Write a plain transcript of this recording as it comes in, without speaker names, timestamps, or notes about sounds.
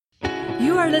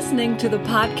are listening to the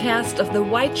podcast of the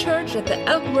White Church at the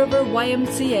Elk River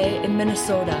YMCA in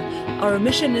Minnesota. Our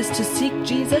mission is to seek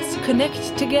Jesus,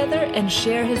 connect together, and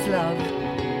share His love.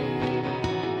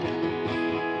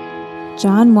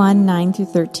 John 1,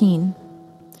 9-13.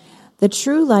 The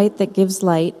true light that gives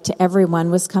light to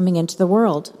everyone was coming into the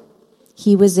world.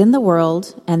 He was in the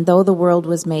world, and though the world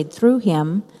was made through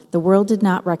him, the world did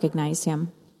not recognize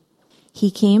him.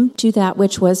 He came to that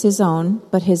which was his own,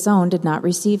 but his own did not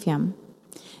receive him.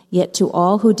 Yet to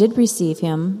all who did receive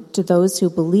him, to those who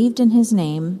believed in his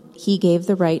name, he gave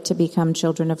the right to become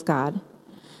children of God.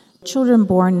 Children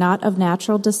born not of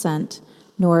natural descent,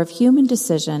 nor of human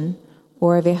decision,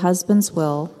 or of a husband's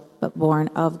will, but born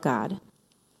of God.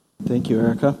 Thank you,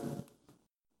 Erica.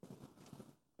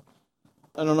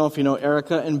 I don't know if you know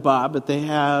Erica and Bob, but they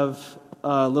have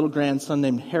a little grandson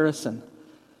named Harrison.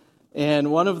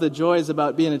 And one of the joys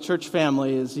about being a church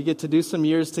family is you get to do some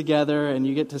years together and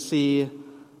you get to see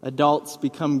adults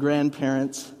become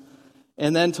grandparents.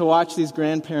 And then to watch these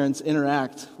grandparents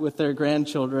interact with their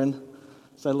grandchildren,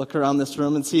 as I look around this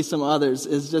room and see some others,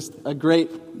 is just a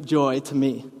great joy to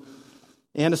me.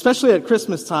 And especially at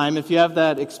Christmas time, if you have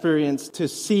that experience, to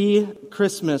see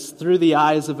Christmas through the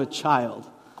eyes of a child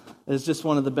is just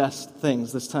one of the best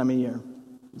things this time of year.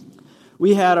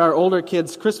 We had our older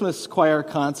kids' Christmas choir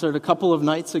concert a couple of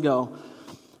nights ago,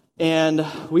 and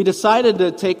we decided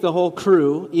to take the whole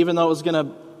crew, even though it was going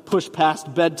to push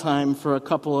past bedtime for a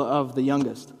couple of the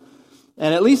youngest.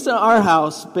 And at least in our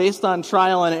house, based on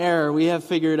trial and error, we have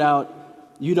figured out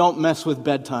you don't mess with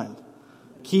bedtime.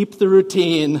 Keep the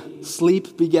routine,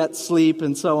 sleep begets sleep,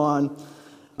 and so on.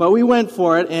 But we went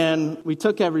for it, and we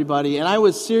took everybody, and I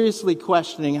was seriously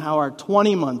questioning how our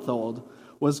 20-month-old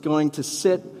was going to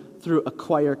sit through a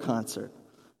choir concert.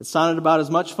 It sounded about as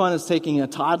much fun as taking a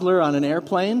toddler on an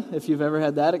airplane, if you've ever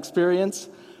had that experience,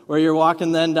 where you're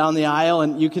walking then down the aisle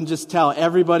and you can just tell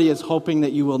everybody is hoping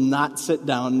that you will not sit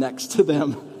down next to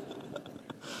them.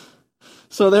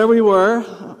 So there we were,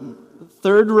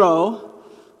 third row,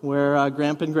 where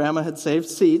Grandpa and Grandma had saved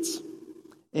seats.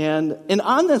 And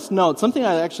on this note, something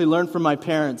I actually learned from my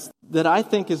parents that I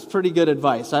think is pretty good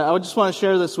advice. I would just want to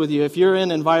share this with you. If you're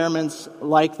in environments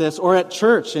like this or at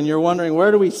church and you're wondering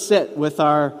where do we sit with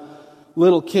our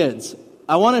little kids,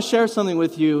 I want to share something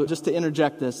with you just to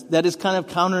interject this that is kind of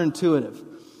counterintuitive.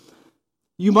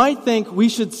 You might think we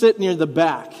should sit near the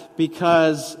back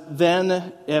because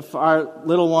then if our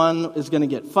little one is going to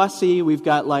get fussy, we've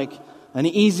got like an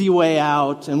easy way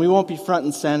out and we won't be front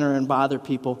and center and bother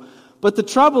people. But the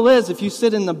trouble is if you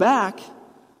sit in the back,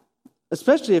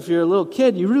 especially if you're a little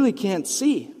kid, you really can't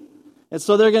see. And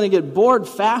so they're going to get bored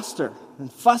faster and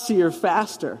fussier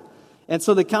faster. And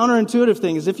so the counterintuitive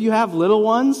thing is if you have little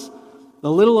ones,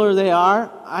 the littler they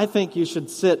are, I think you should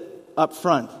sit up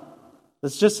front.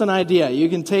 It's just an idea. You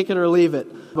can take it or leave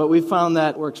it. But we found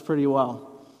that works pretty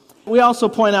well. We also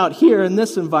point out here in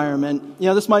this environment,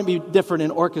 this might be different in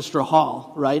orchestra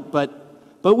hall, right? But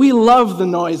we love the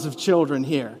noise of children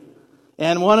here.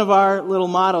 And one of our little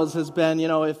mottos has been,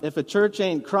 if a church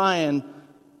ain't crying,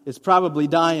 it's probably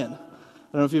dying. I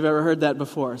don't know if you've ever heard that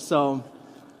before. So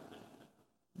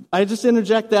I just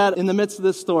interject that in the midst of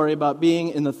this story about being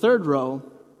in the third row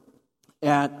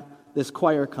at this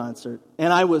choir concert.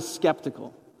 And I was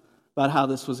skeptical about how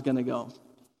this was going to go.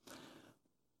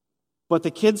 But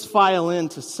the kids file in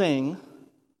to sing,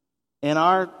 and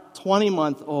our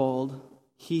 20-month-old,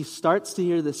 he starts to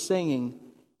hear the singing,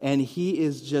 and he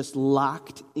is just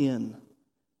locked in.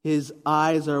 His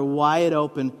eyes are wide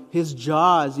open. His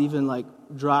jaw is even like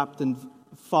dropped and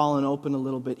fallen open a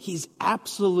little bit. He's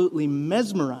absolutely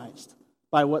mesmerized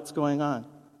by what's going on.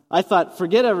 I thought,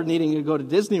 forget ever needing to go to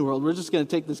Disney World. We're just going to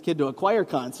take this kid to a choir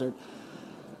concert.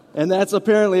 And that's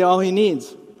apparently all he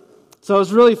needs. So it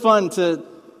was really fun to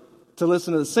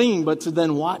listen to the singing, but to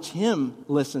then watch him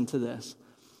listen to this.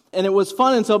 And it was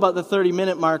fun until about the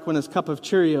 30-minute mark when his cup of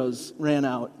Cheerios ran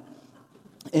out.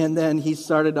 And then he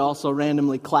started to also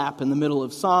randomly clap in the middle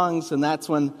of songs, and that's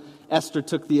when Esther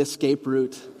took the escape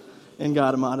route and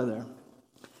got him out of there.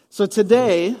 So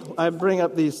today, I bring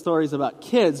up these stories about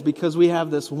kids because we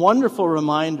have this wonderful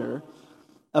reminder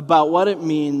about what it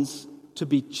means to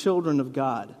be children of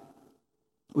God.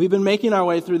 We've been making our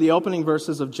way through the opening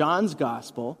verses of John's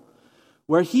Gospel,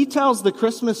 where he tells the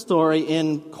Christmas story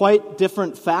in quite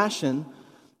different fashion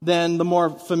than the more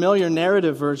familiar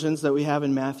narrative versions that we have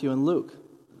in Matthew and Luke.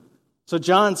 So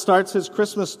John starts his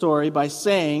Christmas story by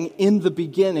saying, "In the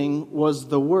beginning was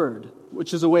the Word,"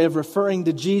 which is a way of referring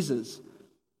to Jesus,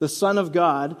 the Son of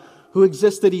God, who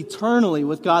existed eternally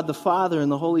with God the Father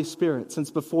and the Holy Spirit since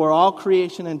before all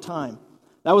creation and time.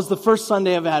 That was the first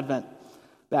Sunday of Advent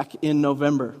back in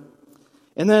November.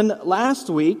 And then last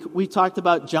week, we talked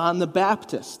about John the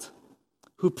Baptist,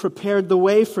 who prepared the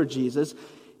way for Jesus,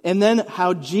 and then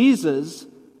how Jesus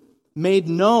made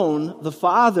known the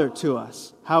Father to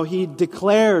us, how he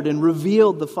declared and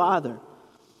revealed the Father.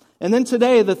 And then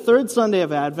today, the third Sunday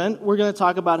of Advent, we're going to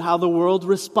talk about how the world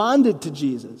responded to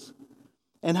Jesus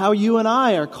and how you and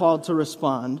I are called to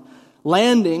respond,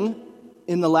 landing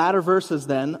in the latter verses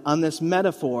then on this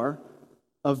metaphor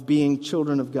of being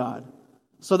children of God.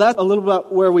 So that's a little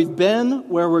bit where we've been,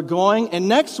 where we're going. And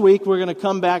next week, we're going to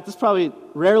come back. This probably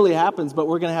rarely happens, but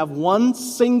we're going to have one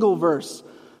single verse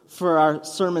for our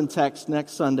sermon text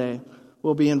next Sunday.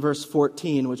 Will be in verse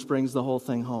 14, which brings the whole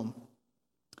thing home.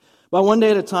 But one day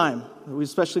at a time. We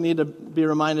especially need to be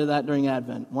reminded of that during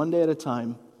Advent. One day at a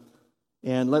time.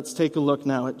 And let's take a look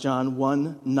now at John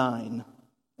 1:9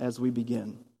 as we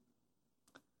begin.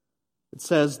 It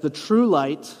says, "The true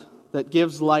light that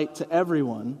gives light to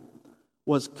everyone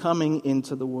was coming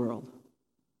into the world."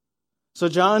 So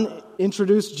John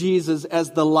introduced Jesus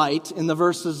as the light in the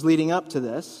verses leading up to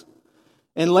this.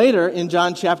 And later in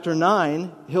John chapter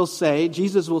 9,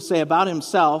 Jesus will say about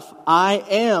himself, "I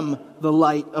am the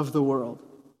light of the world."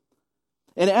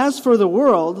 And as for the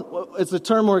world, it's a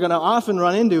term we're going to often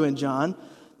run into in John.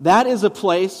 That is a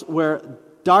place where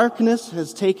darkness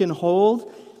has taken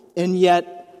hold, and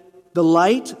yet the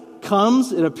light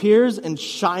comes, it appears, and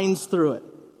shines through it.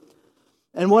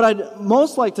 And what I'd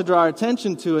most like to draw our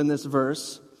attention to in this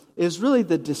verse is really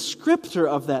the descriptor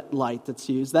of that light that's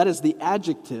used. That is the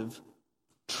adjective,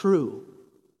 true.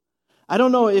 I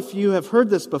don't know if you have heard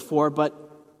this before, but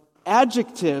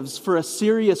adjectives for a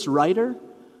serious writer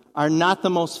are not the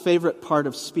most favorite part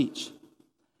of speech.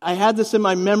 I had this in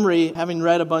my memory having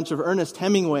read a bunch of Ernest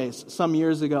Hemingway's some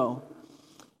years ago.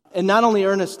 And not only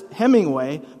Ernest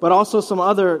Hemingway, but also some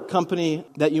other company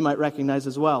that you might recognize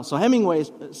as well. So Hemingway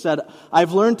said,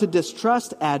 "I've learned to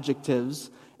distrust adjectives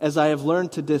as I have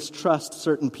learned to distrust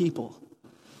certain people."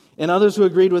 And others who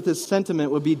agreed with his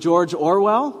sentiment would be George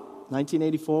Orwell,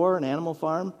 1984, An Animal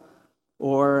Farm,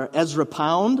 or Ezra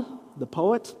Pound, the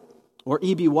poet, or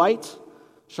E.B. White,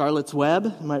 Charlotte's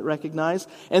Web, you might recognize.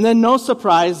 And then, no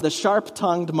surprise, the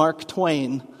sharp-tongued Mark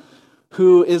Twain,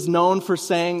 who is known for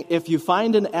saying, "If you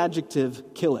find an adjective,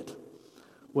 kill it,"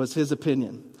 was his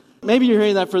opinion. Maybe you're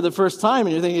hearing that for the first time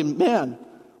and you're thinking, man,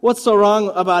 what's so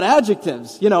wrong about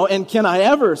adjectives? And can I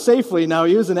ever safely now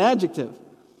use an adjective?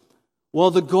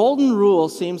 Well, the golden rule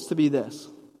seems to be this.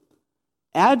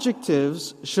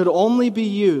 Adjectives should only be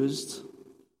used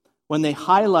when they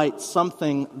highlight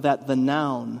something that the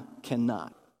noun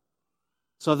cannot.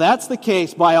 So if that's the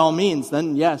case, by all means,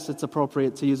 then yes, it's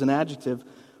appropriate to use an adjective,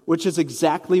 which is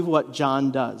exactly what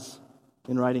John does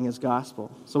in writing his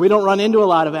gospel. So we don't run into a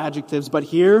lot of adjectives, but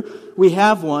here we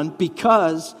have one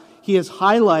because he is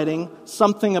highlighting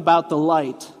something about the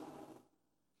light,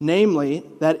 namely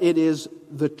that it is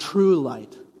the true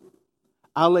light.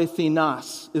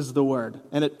 Alethinos is the word,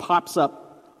 and it pops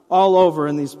up all over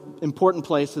in these important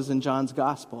places in John's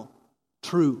gospel.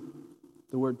 True,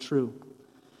 the word true.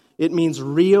 It means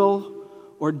real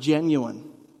or genuine.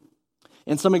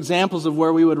 And some examples of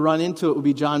where we would run into it would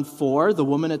be John 4, the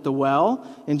woman at the well,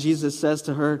 and Jesus says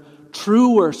to her,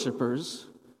 "True worshipers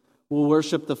will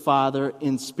worship the Father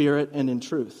in spirit and in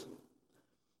truth."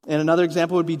 And another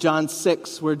example would be John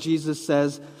 6, where Jesus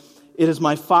says, "It is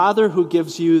my Father who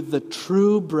gives you the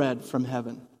true bread from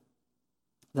heaven."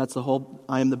 That's the whole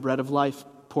 "I am the bread of life"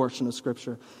 portion of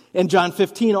Scripture. And John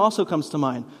 15 also comes to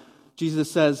mind.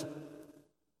 Jesus says,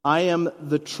 "I am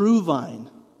the true vine,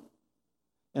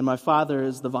 and my Father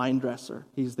is the vine dresser."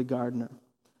 He's the gardener.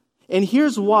 And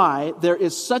here's why there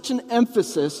is such an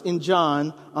emphasis in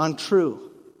John on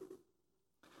true.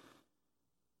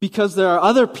 Because there are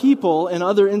other people and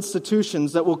other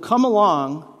institutions that will come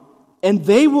along and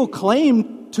they will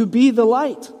claim to be the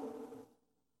light.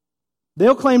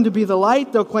 They'll claim to be the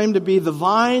light, they'll claim to be the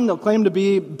vine, they'll claim to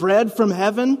be bread from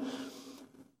heaven.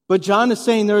 But John is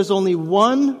saying there is only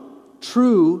one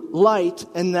true light,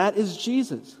 and that is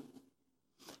Jesus.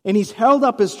 And he's held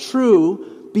up as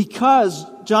true because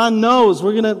John knows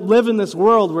we're going to live in this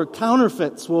world where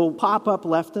counterfeits will pop up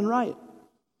left and right.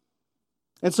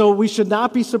 And so we should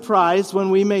not be surprised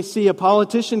when we may see a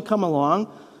politician come along,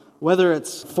 whether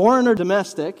it's foreign or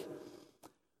domestic,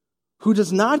 who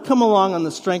does not come along on the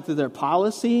strength of their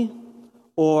policy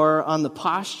or on the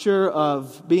posture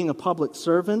of being a public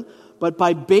servant, but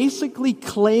by basically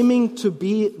claiming to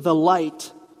be the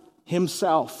light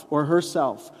himself or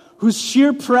herself, whose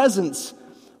sheer presence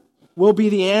will be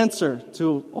the answer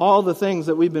to all the things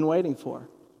that we've been waiting for.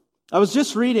 I was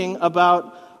just reading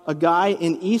about a guy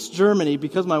in East Germany.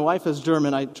 Because my wife is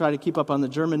German, I try to keep up on the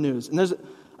German news. And there's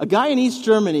A guy in East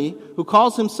Germany who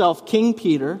calls himself King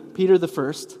Peter, Peter the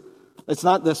First. It's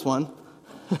not this one.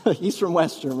 He's from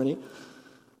West Germany.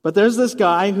 But there's this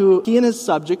guy who, he and his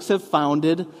subjects have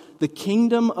founded the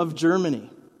Kingdom of Germany.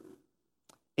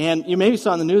 And you maybe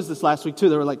saw in the news this last week too,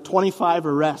 there were like 25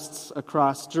 arrests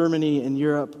across Germany and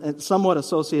Europe, and somewhat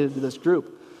associated with this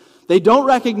group. They don't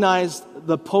recognize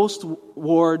the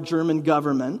post-war German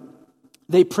government.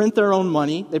 They print their own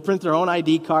money. They print their own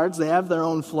ID cards. They have their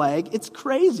own flag. It's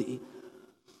crazy.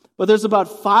 But there's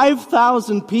about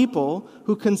 5,000 people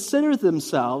who consider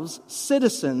themselves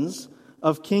citizens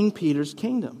of King Peter's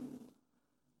kingdom.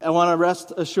 I want to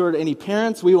rest assured any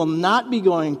parents, we will not be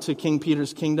going to King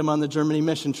Peter's kingdom on the Germany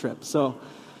mission trip. So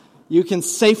you can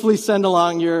safely send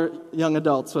along your young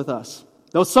adults with us.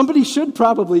 Though somebody should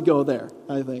probably go there,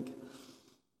 I think.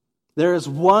 There is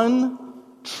one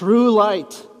true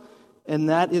light, and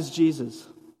that is Jesus.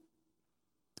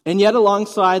 And yet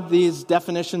alongside these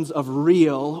definitions of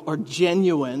real or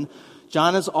genuine,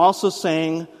 John is also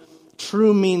saying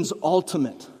true means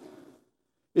ultimate.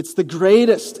 It's the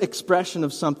greatest expression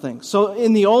of something. So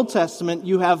in the Old Testament,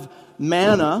 you have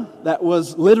manna that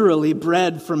was literally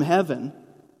bread from heaven.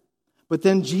 But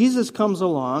then Jesus comes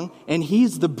along, and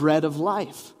he's the bread of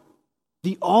life,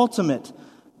 the ultimate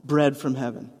bread from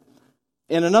heaven.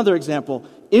 And another example,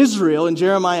 Israel in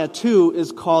Jeremiah 2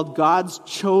 is called God's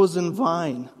chosen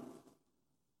vine.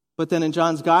 But then in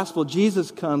John's Gospel,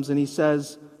 Jesus comes and he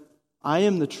says, I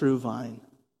am the true vine.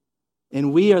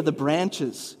 And we are the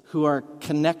branches who are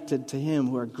connected to him,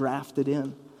 who are grafted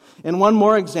in. And one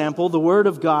more example, the Word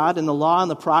of God and the Law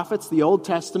and the Prophets, the Old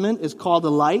Testament is called a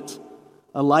light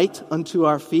unto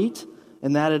our feet,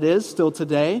 and that it is still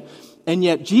today. And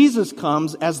yet Jesus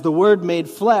comes as the Word made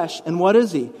flesh, and what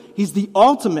is he? He's the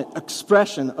ultimate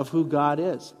expression of who God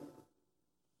is.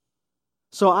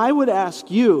 So I would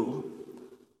ask you,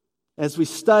 as we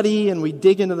study and we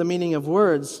dig into the meaning of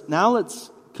words, now let's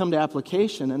come to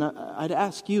application, and I'd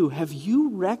ask you, have you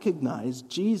recognized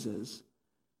Jesus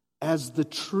as the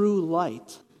true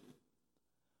light?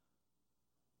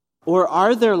 Or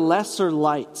are there lesser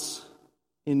lights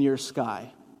in your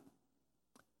sky?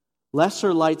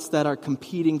 Lesser lights that are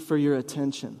competing for your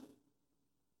attention?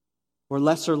 Or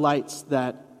lesser lights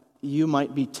that you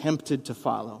might be tempted to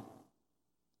follow?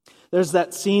 There's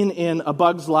that scene in A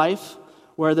Bug's Life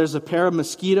where there's a pair of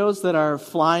mosquitoes that are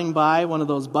flying by one of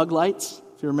those bug lights.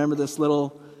 If you remember this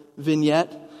little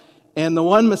vignette. And the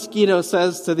one mosquito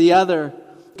says to the other,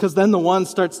 because then the one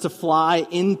starts to fly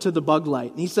into the bug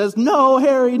light. And he says, no,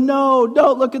 Harry, no,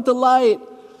 don't look at the light.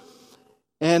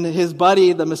 And his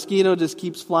buddy, the mosquito, just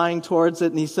keeps flying towards it.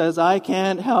 And he says, I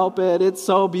can't help it. It's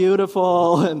so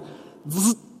beautiful. And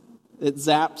it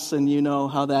zaps, and you know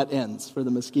how that ends for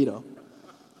the mosquito.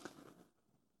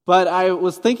 But I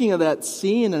was thinking of that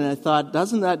scene, and I thought,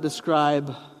 doesn't that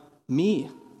describe me?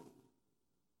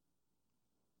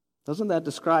 Doesn't that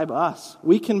describe us?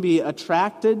 We can be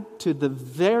attracted to the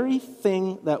very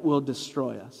thing that will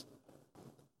destroy us.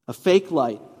 A fake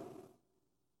light,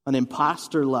 an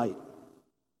imposter light,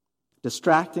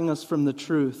 distracting us from the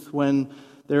truth when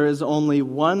there is only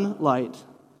one light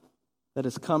that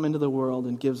has come into the world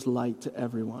and gives light to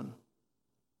everyone.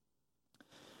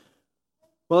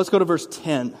 Well, let's go to verse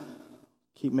 10.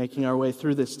 Keep making our way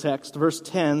through this text. Verse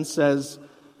 10 says,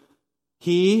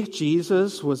 He,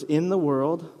 Jesus, was in the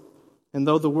world, and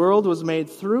though the world was made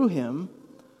through him,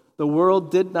 the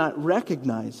world did not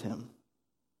recognize him.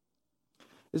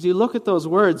 As you look at those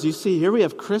words, you see here we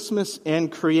have Christmas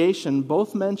and creation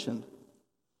both mentioned.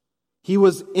 He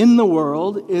was in the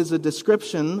world is a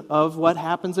description of what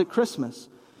happens at Christmas.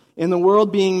 In the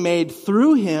world being made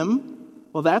through him,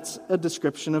 well, that's a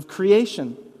description of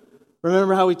creation.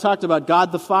 Remember how we talked about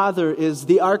God the Father is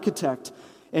the architect,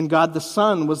 and God the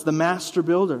Son was the master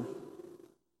builder.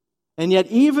 And yet,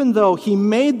 even though he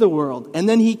made the world, and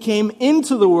then he came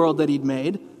into the world that he'd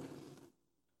made,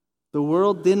 the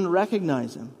world didn't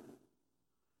recognize him.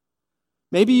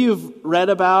 Maybe you've read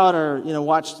about or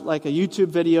watched like a YouTube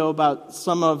video about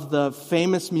some of the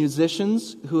famous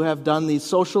musicians who have done these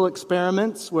social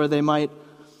experiments where they might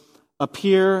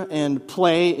appear and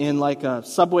play in like a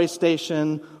subway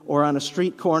station or on a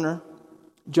street corner.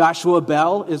 Joshua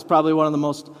Bell is probably one of the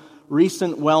most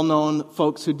recent well-known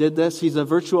folks who did this. He's a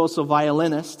virtuoso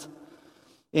violinist,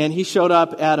 and he showed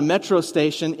up at a metro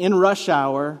station in rush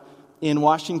hour in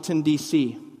Washington,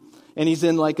 D.C., and he's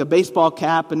in like a baseball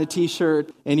cap and a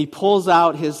t-shirt, and he pulls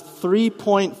out his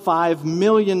 $3.5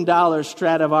 million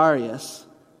Stradivarius,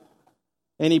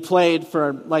 and he played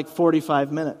for like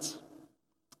 45 minutes.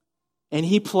 And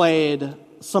he played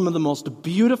some of the most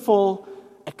beautiful,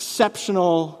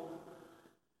 exceptional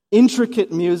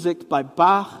intricate music by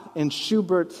Bach and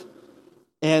Schubert,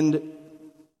 and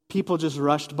people just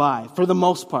rushed by, for the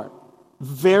most part.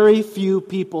 Very few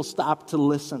people stopped to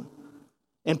listen.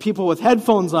 And people with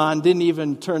headphones on didn't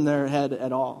even turn their head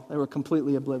at all. They were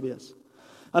completely oblivious.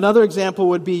 Another example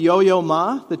would be Yo-Yo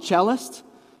Ma, the cellist.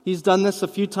 He's done this a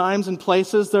few times in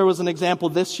places. There was an example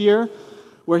this year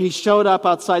where he showed up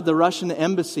outside the Russian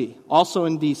embassy, also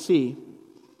in D.C.,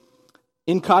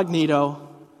 incognito,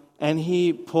 and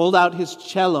he pulled out his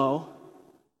cello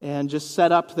and just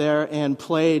sat up there and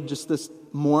played just this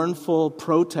mournful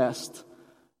protest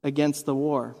against the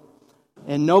war.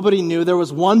 And nobody knew. There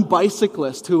was one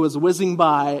bicyclist who was whizzing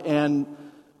by and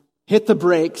hit the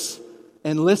brakes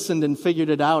and listened and figured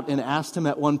it out and asked him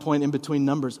at one point in between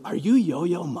numbers, "Are you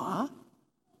Yo-Yo Ma?"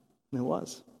 And it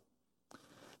was.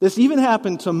 This even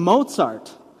happened to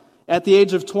Mozart. At the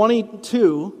age of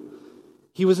 22,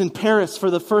 he was in Paris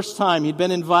for the first time. He'd been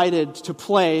invited to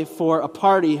play for a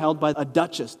party held by a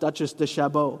Duchess de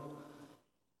Chabot.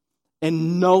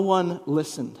 And no one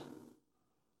listened.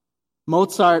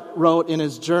 Mozart wrote in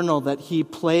his journal that he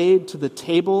played to the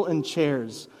table and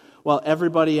chairs while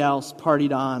everybody else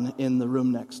partied on in the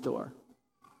room next door.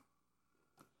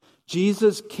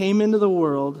 Jesus came into the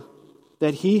world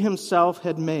that he himself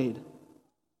had made,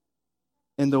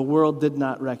 and the world did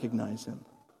not recognize him.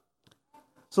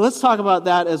 So let's talk about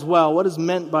that as well. What is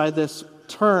meant by this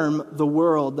term, the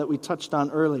world, that we touched on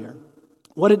earlier?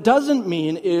 What it doesn't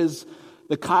mean is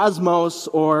the cosmos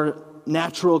or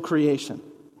natural creation.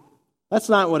 That's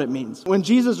not what it means. When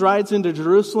Jesus rides into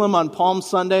Jerusalem on Palm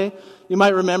Sunday, you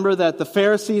might remember that the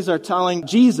Pharisees are telling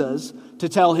Jesus to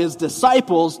tell his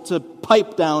disciples to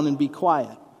pipe down and be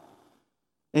quiet.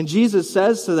 And Jesus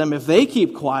says to them, if they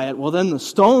keep quiet, well, then the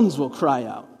stones will cry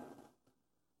out.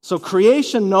 So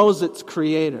creation knows its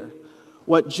creator.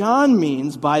 What John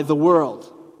means by the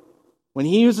world, when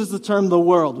he uses the term the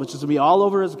world, which is to be all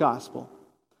over his gospel,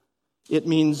 it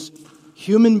means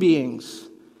human beings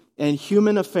and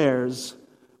human affairs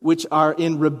which are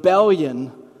in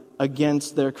rebellion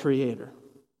against their Creator.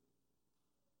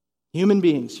 Human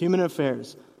beings, human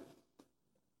affairs.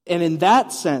 And in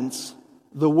that sense,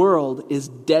 the world is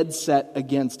dead set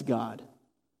against God.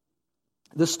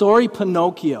 The story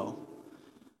Pinocchio,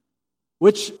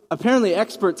 which apparently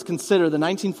experts consider the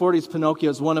 1940s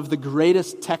Pinocchio as one of the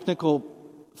greatest technical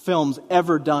films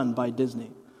ever done by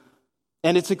Disney.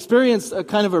 And it's experienced a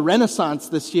kind of a renaissance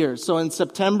this year. So in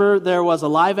September, there was a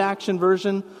live-action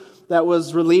version that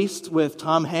was released with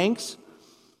Tom Hanks.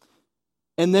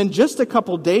 And then just a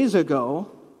couple days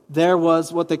ago, there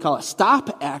was what they call a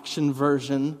stop-action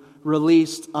version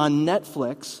released on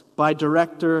Netflix by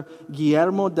director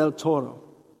Guillermo del Toro.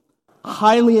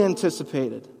 Highly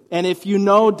anticipated. And if you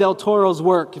know Del Toro's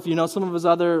work, if you know some of his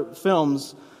other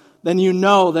films, then you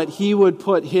know that he would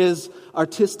put his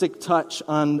artistic touch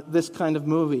on this kind of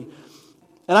movie.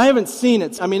 And I haven't seen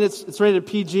it. I mean, it's rated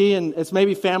PG and it's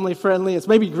maybe family friendly. It's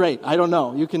maybe great. I don't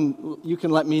know. You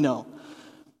can let me know.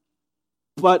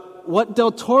 But what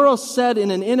Del Toro said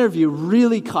in an interview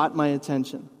really caught my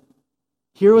attention.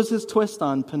 Here was his twist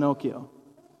on Pinocchio.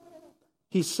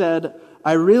 He said,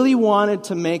 I really wanted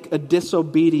to make a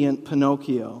disobedient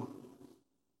Pinocchio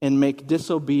and make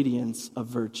disobedience a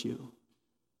virtue.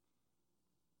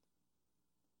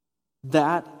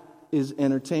 That is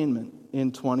entertainment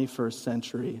in 21st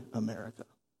century America.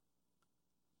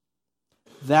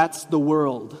 That's the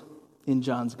world in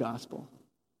John's gospel.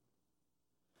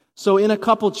 So in a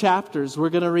couple chapters,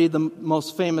 we're going to read the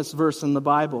most famous verse in the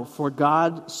Bible. For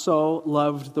God so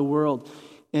loved the world.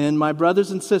 And my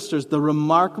brothers and sisters, the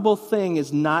remarkable thing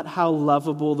is not how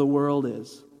lovable the world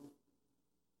is.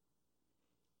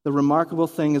 The remarkable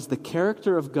thing is the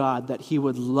character of God, that he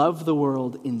would love the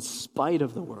world in spite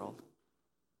of the world.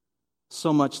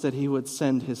 So much that he would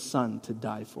send his son to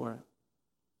die for it.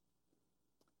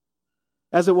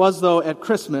 As it was, though, at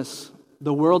Christmas,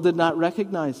 the world did not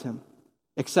recognize him,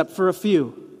 except for a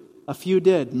few. A few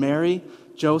did. Mary,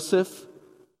 Joseph,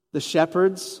 the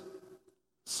shepherds,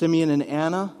 Simeon and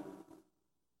Anna.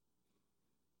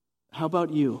 How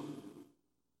about you?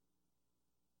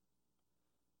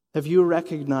 Have you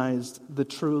recognized the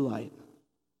true light?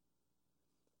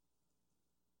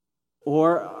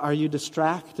 Or are you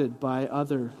distracted by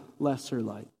other lesser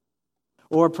light?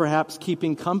 Or perhaps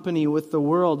keeping company with the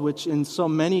world, which in so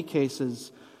many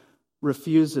cases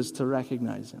refuses to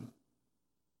recognize him?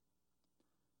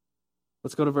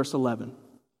 Let's go to verse 11.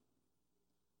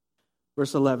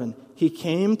 Verse 11, he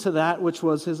came to that which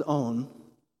was his own,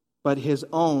 but his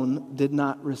own did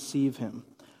not receive him.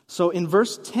 So in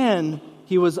verse 10,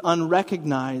 he was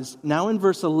unrecognized. Now in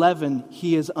verse 11,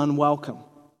 he is unwelcome.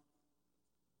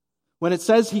 When it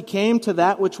says he came to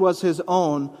that which was his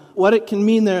own, what it can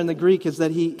mean there in the Greek is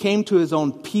that he came to his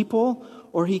own people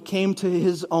or he came to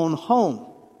his own home.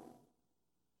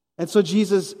 And so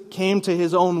Jesus came to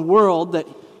his own world that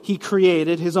he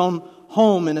created, his own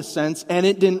home in a sense, and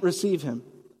it didn't receive him.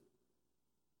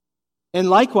 And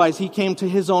likewise, he came to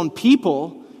his own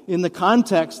people in the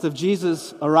context of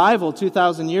Jesus' arrival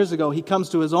 2,000 years ago. He comes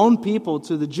to his own people,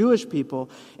 to the Jewish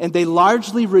people, and they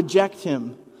largely reject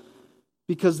him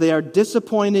because they are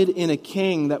disappointed in a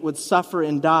king that would suffer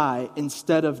and die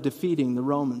instead of defeating the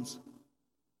Romans.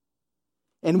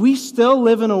 And we still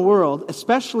live in a world,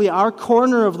 especially our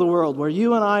corner of the world, where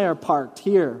you and I are parked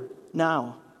here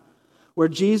now, where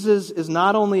Jesus is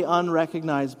not only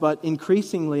unrecognized, but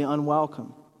increasingly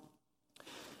unwelcome.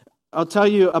 I'll tell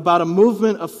you about a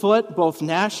movement afoot, both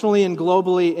nationally and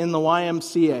globally, in the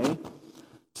YMCA,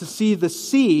 to see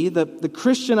the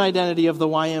Christian identity of the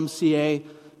YMCA,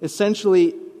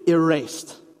 essentially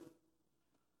erased.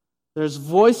 There's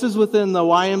voices within the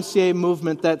YMCA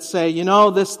movement that say,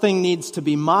 this thing needs to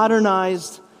be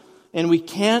modernized, and we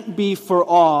can't be for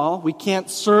all, we can't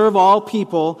serve all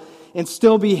people, and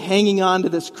still be hanging on to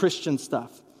this Christian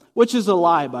stuff, which is a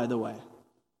lie, by the way.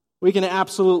 We can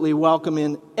absolutely welcome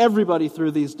in everybody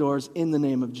through these doors in the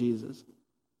name of Jesus.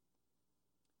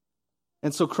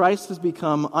 And so Christ has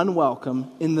become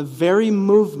unwelcome in the very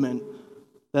movement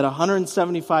that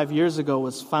 175 years ago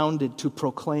was founded to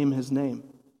proclaim his name.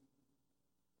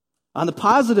 On the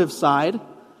positive side,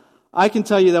 I can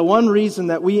tell you that one reason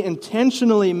that we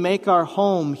intentionally make our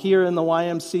home here in the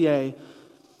YMCA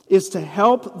is to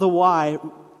help the Y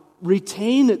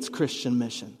retain its Christian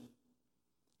mission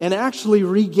and actually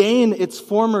regain its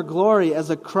former glory as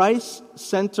a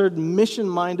Christ-centered,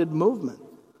 mission-minded movement.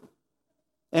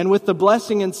 And with the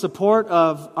blessing and support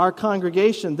of our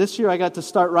congregation, this year I got to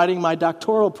start writing my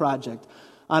doctoral project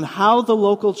on how the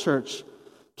local church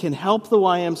can help the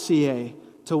YMCA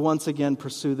to once again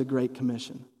pursue the Great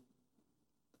Commission.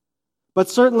 But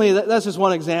certainly that's just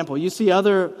one example. You see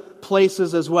other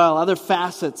places as well, other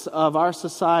facets of our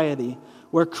society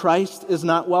where Christ is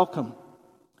not welcome.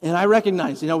 And I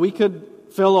recognize, we could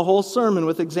fill a whole sermon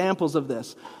with examples of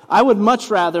this. I would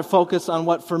much rather focus on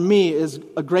what for me is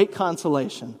a great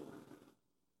consolation.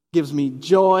 Gives me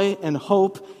joy and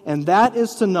hope, and that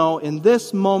is to know in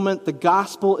this moment the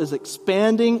gospel is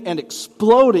expanding and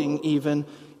exploding even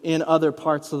in other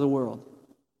parts of the world.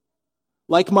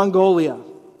 Like Mongolia,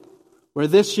 where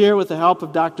this year with the help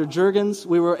of Dr. Juergens,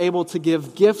 we were able to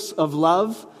give gifts of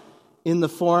love in the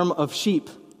form of sheep.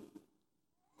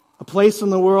 A place in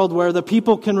the world where the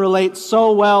people can relate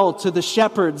so well to the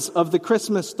shepherds of the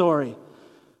Christmas story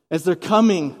as they're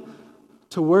coming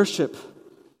to worship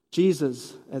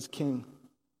Jesus as King.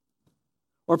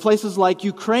 Or places like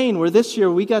Ukraine, where this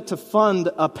year we got to fund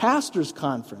a pastor's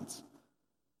conference.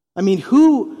 I mean,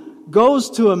 who goes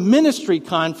to a ministry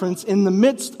conference in the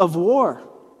midst of war?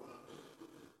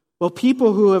 Well,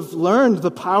 people who have learned the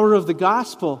power of the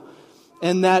gospel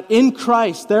and that in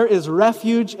Christ there is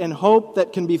refuge and hope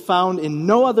that can be found in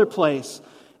no other place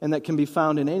and that can be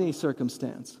found in any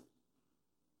circumstance.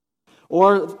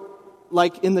 Or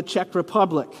like in the Czech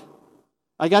Republic.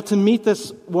 I got to meet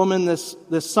this woman this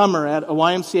summer at a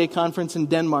YMCA conference in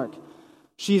Denmark.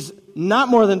 She's not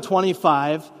more than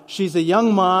 25. She's a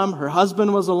young mom. Her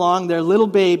husband was along, their little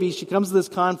baby. She comes to this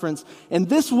conference. And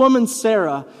this woman,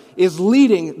 Sarah, is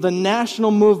leading the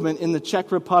national movement in the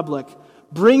Czech Republic,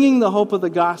 bringing the hope of the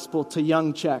gospel to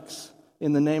young Czechs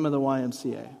in the name of the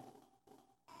YMCA.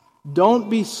 Don't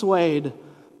be swayed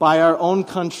by our own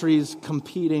country's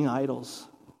competing idols.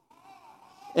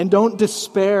 And don't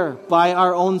despair by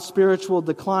our own spiritual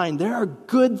decline. There are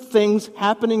good things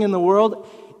happening in the world,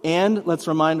 and let's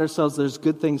remind ourselves there's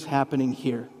good things happening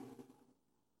here.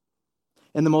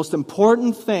 And the most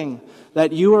important thing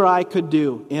that you or I could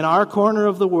do in our corner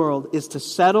of the world is to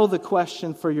settle the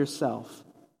question for yourself.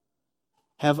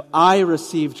 Have I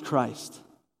received Christ?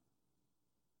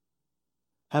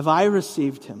 Have I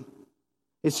received Him?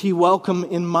 Is He welcome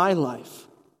in my life?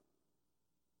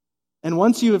 And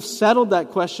once you have settled that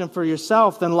question for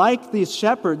yourself, then like these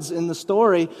shepherds in the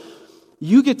story,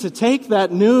 you get to take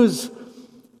that news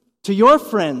to your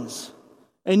friends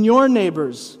and your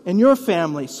neighbors and your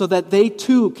family so that they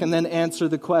too can then answer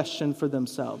the question for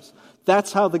themselves.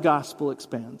 That's how the gospel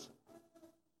expands.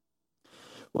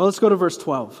 Well, let's go to verse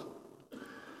 12.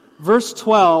 Verse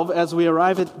 12, as we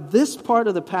arrive at this part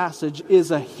of the passage,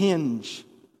 is a hinge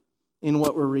in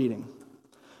what we're reading.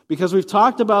 Because we've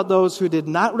talked about those who did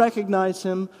not recognize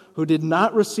Him, who did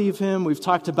not receive Him. We've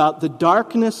talked about the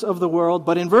darkness of the world.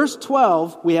 But in verse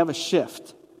 12, we have a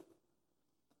shift.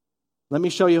 Let me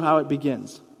show you how it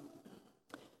begins.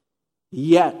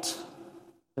 Yet,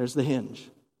 there's the hinge,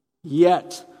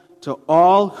 yet to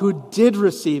all who did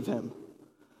receive him,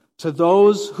 to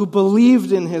those who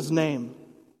believed in his name.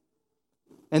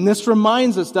 And this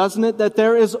reminds us, doesn't it, that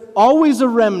there is always a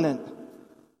remnant,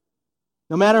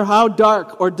 no matter how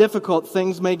dark or difficult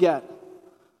things may get.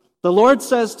 The Lord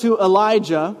says to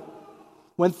Elijah,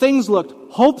 when things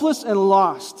looked hopeless and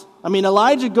lost,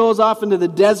 Elijah goes off into the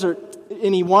desert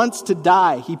and he wants to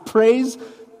die. He prays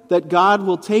that God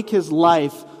will take his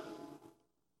life.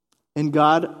 And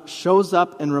God shows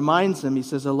up and reminds him. He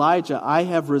says, Elijah, I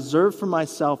have reserved for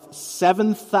myself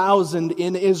 7,000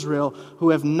 in Israel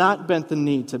who have not bent the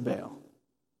knee to Baal.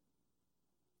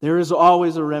 There is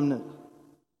always a remnant.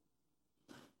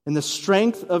 And the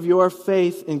strength of your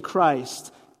faith in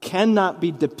Christ cannot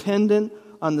be dependent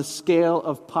on the scale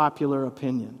of popular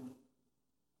opinion.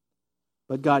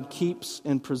 But God keeps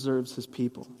and preserves his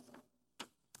people.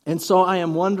 And so I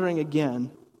am wondering again,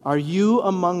 are you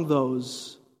among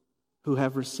those who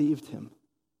have received him?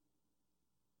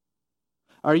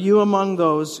 Are you among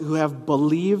those who have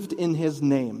believed in his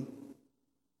name?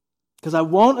 Because I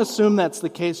won't assume that's the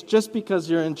case just because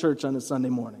you're in church on a Sunday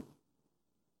morning.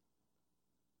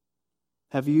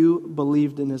 Have you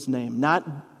believed in his name? Not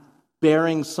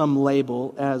bearing some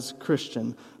label as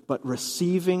Christian, but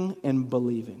receiving and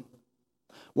believing.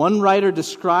 One writer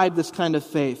described this kind of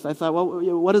faith. I thought,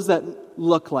 well, what does that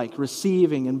look like?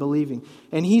 Receiving and believing.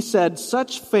 And he said,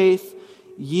 such faith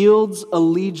yields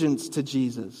allegiance to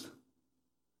Jesus,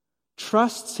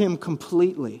 trusts him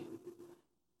completely,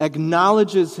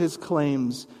 acknowledges his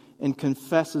claims, and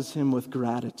confesses him with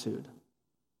gratitude.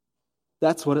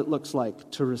 That's what it looks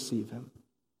like to receive him.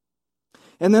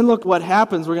 And then look what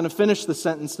happens. We're going to finish the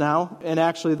sentence now, and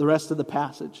actually the rest of the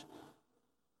passage.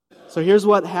 So here's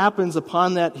what happens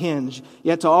upon that hinge.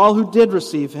 Yet to all who did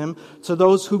receive him, to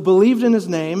those who believed in his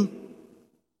name,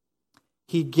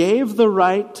 he gave the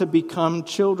right to become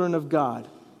children of God.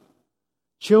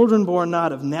 Children born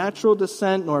not of natural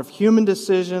descent, nor of human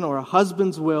decision, or a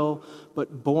husband's will,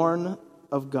 but born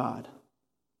of God.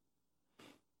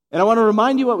 And I want to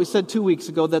remind you what we said 2 weeks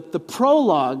ago, that the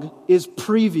prologue is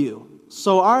preview.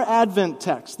 So our Advent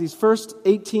text, these first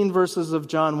 18 verses of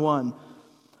John 1,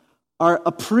 are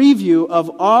a preview of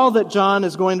all that John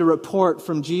is going to report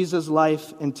from Jesus'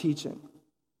 life and teaching.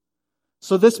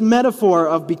 So this metaphor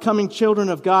of becoming children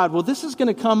of God, well, this is going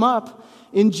to come up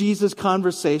in Jesus'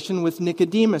 conversation with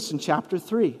Nicodemus in chapter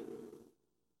 3.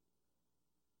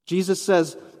 Jesus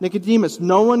says, Nicodemus,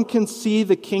 no one can see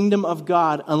the kingdom of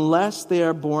God unless they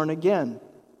are born again.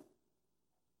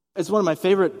 It's one of my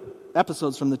favorite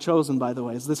episodes from The Chosen, by the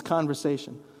way, is this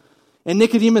conversation. And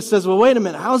Nicodemus says, well, wait a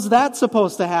minute, how's that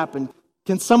supposed to happen?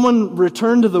 Can someone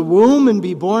return to the womb and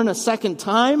be born a second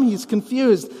time? He's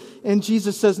confused. And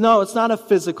Jesus says, no, it's not a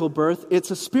physical birth,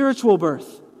 it's a spiritual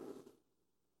birth.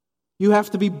 You have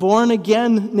to be born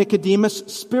again, Nicodemus,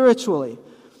 spiritually.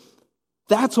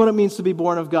 That's what it means to be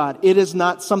born of God. It is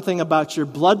not something about your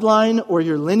bloodline or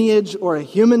your lineage or a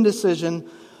human decision,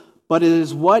 but it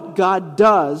is what God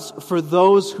does for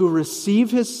those who receive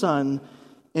his Son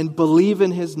and believe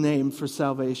in his name for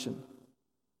salvation.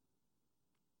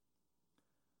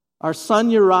 Our son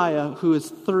Uriah, who is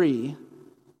 3,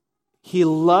 he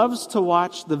loves to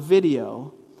watch the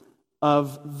video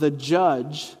of the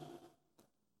judge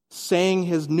saying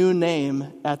his new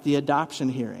name at the adoption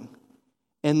hearing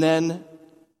and then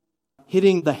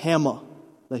hitting the hammer,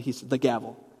 the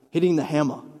gavel, hitting the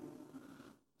hammer.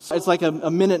 It's like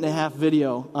a minute and a half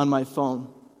video on my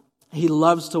phone. He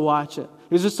loves to watch it.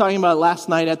 He was just talking about it last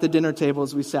night at the dinner table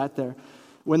as we sat there.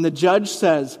 When the judge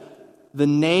says, the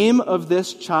name of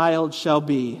this child shall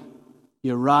be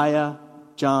Uriah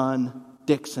John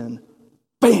Dixon.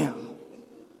 Bam!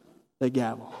 The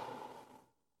gavel.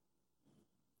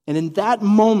 And in that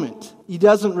moment, he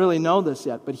doesn't really know this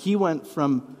yet, but he went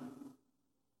from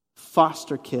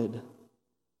foster kid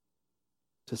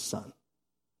to son.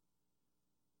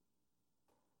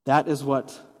 That is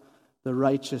what the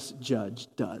righteous judge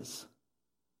does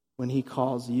when he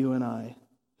calls you and I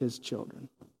his children.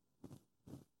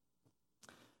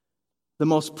 The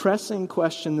most pressing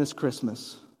question this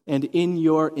Christmas and in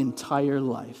your entire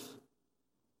life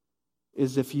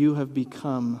is if you have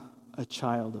become a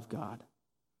child of God.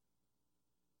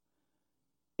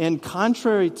 And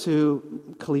contrary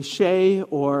to cliche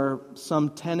or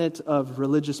some tenet of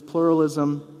religious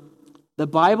pluralism, the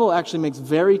Bible actually makes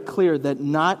very clear that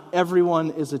not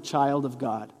everyone is a child of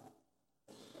God.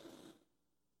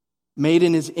 Made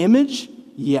in his image?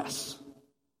 Yes.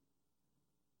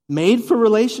 Made for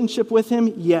relationship with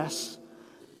him? Yes.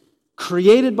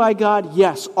 Created by God?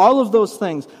 Yes. All of those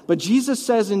things. But Jesus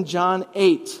says in John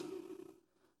 8,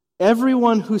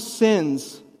 Everyone who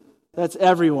sins, that's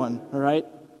everyone, all right?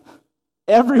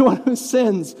 Everyone who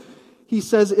sins, he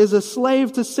says, is a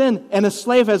slave to sin. And a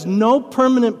slave has no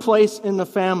permanent place in the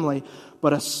family,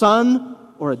 but a son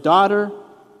or a daughter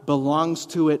belongs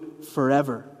to it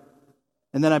forever.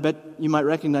 And then I bet you might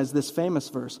recognize this famous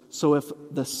verse. So if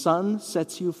the Son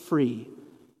sets you free,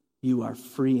 you are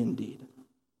free indeed.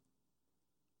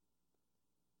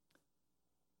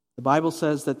 The Bible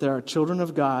says that there are children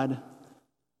of God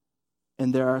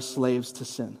and there are slaves to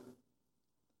sin.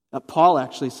 Paul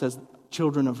actually says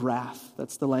children of wrath.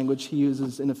 That's the language he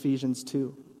uses in Ephesians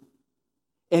 2.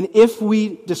 And if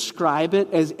we describe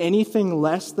it as anything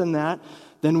less than that,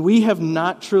 then we have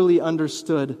not truly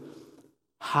understood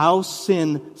how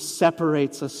sin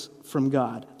separates us from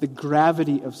God, the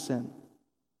gravity of sin.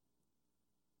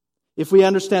 If we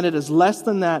understand it as less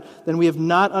than that, then we have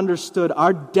not understood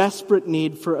our desperate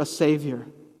need for a Savior,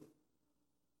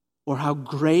 or how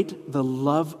great the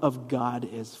love of God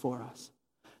is for us.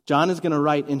 John is going to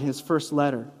write in his first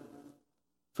letter,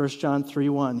 1 John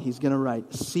 3:1, he's going to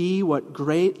write, "See what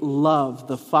great love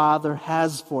the Father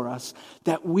has for us,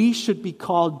 that we should be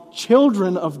called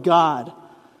children of God."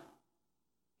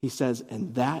 He says,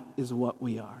 and that is what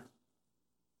we are.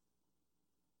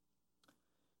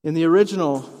 In the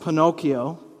original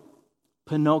Pinocchio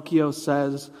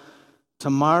says,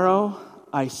 "Tomorrow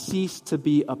I cease to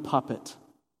be a puppet,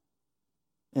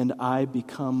 and I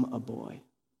become a boy.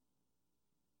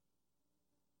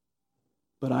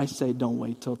 But I say, don't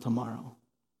wait till tomorrow.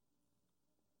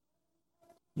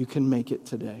 You can make it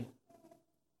today."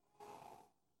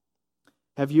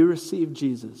 Have you received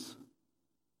Jesus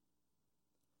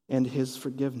and His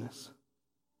forgiveness?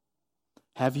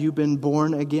 Have you been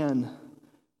born again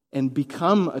and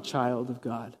become a child of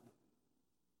God?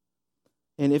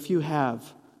 And if you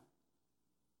have,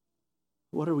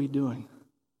 what are we doing?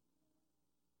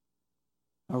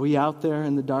 Are we out there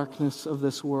in the darkness of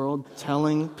this world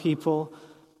telling people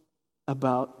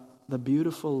about the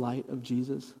beautiful light of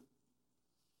Jesus?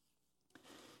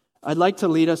 I'd like to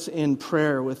lead us in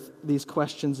prayer with these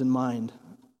questions in mind.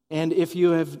 And if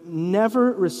you have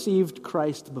never received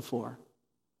Christ before,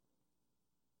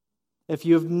 if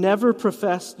you have never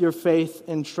professed your faith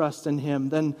and trust in Him,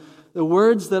 then the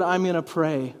words that I'm going to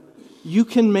pray, you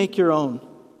can make your own.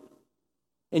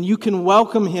 And you can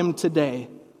welcome Him today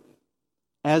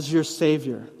as your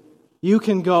Savior. You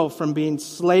can go from being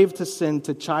slave to sin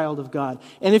to child of God.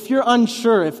 And if you're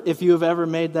unsure if you have ever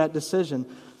made that decision,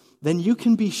 then you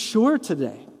can be sure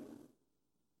today.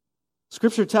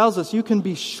 Scripture tells us you can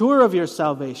be sure of your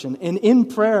salvation, and in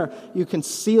prayer you can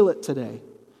seal it today.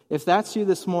 If that's you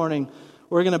this morning,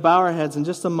 we're going to bow our heads in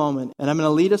just a moment, and I'm going to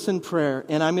lead us in prayer,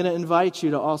 and I'm going to invite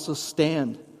you to also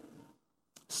stand.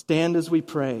 Stand as we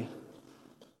pray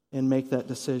and make that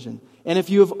decision. And if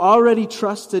you have already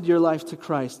trusted your life to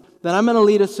Christ, then I'm going to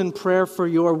lead us in prayer for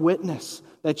your witness,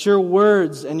 that your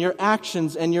words and your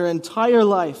actions and your entire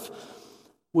life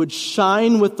would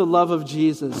shine with the love of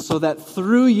Jesus, so that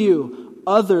through you,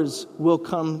 others will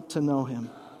come to know Him.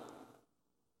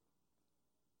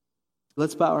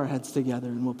 Let's bow our heads together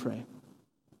and we'll pray.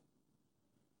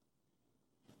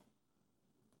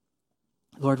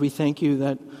 Lord, we thank you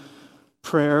that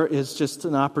prayer is just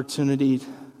an opportunity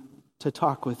to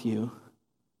talk with you.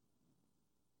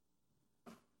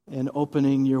 And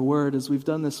opening your word, as we've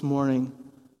done this morning,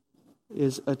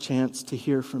 is a chance to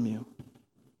hear from you.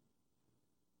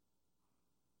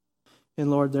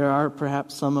 And Lord, there are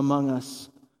perhaps some among us,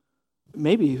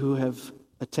 maybe who have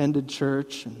attended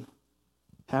church and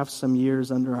have some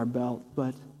years under our belt,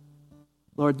 but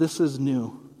Lord, this is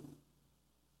new.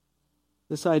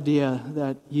 This idea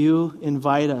that you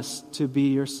invite us to be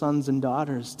your sons and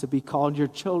daughters, to be called your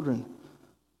children,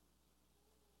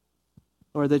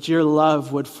 or that your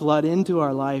love would flood into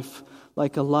our life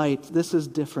like a light. This is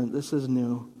different. This is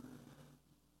new.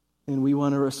 And we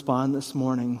want to respond this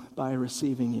morning by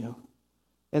receiving you.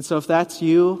 And so if that's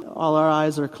you, all our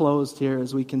eyes are closed here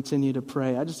as we continue to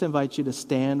pray. I just invite you to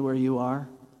stand where you are.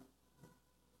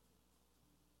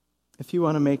 If you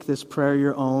want to make this prayer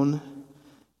your own,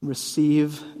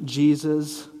 receive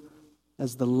Jesus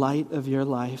as the light of your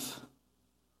life,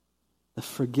 the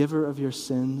forgiver of your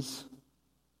sins,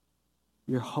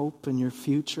 your hope and your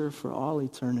future for all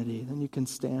eternity, then you can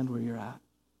stand where you're at.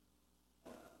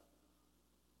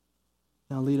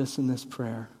 Now lead us in this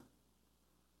prayer.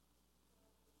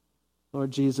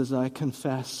 Lord Jesus, I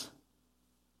confess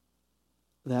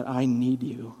that I need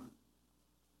you.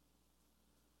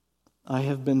 I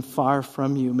have been far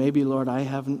from you. Maybe, Lord, I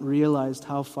haven't realized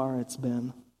how far it's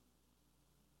been.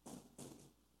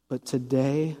 But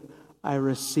today, I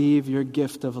receive your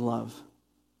gift of love.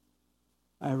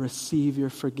 I receive your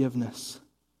forgiveness.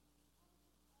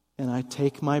 And I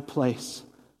take my place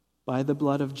by the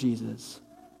blood of Jesus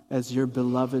as your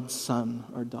beloved son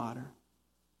or daughter.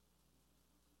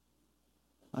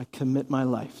 I commit my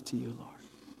life to you, Lord.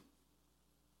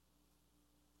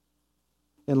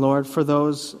 And Lord, for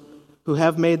those who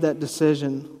have made that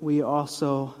decision, we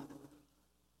also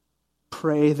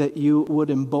pray that you would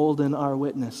embolden our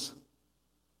witness.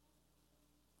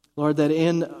 Lord, that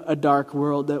in a dark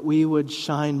world that we would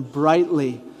shine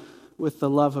brightly with the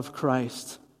love of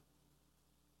Christ.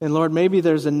 And Lord, maybe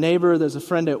there's a neighbor, there's a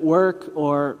friend at work,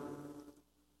 or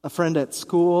a friend at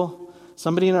school,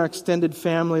 somebody in our extended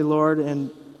family, Lord,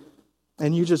 and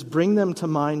you just bring them to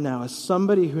mind now as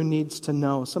somebody who needs to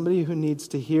know, somebody who needs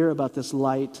to hear about this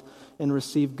light and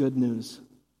receive good news.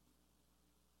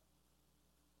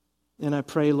 And I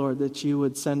pray, Lord, that you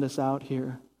would send us out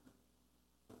here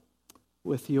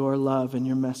with your love and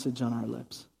your message on our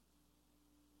lips.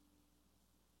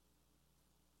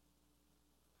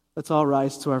 Let's all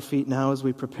rise to our feet now as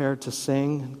we prepare to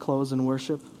sing and close in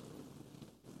worship.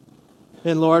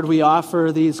 And Lord, we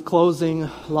offer these closing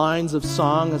lines of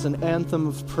song as an anthem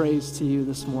of praise to you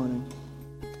this morning.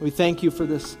 We thank you for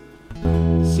this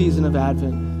season of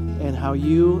Advent and how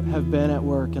you have been at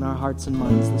work in our hearts and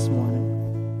minds this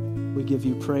morning. We give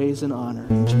you praise and honor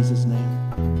in Jesus'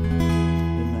 name. Amen.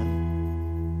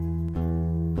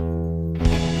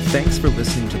 Thanks for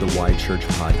listening to the Y Church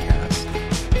podcast.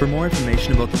 For more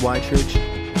information about the Y Church,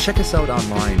 check us out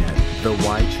online at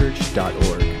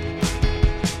theychurch.org.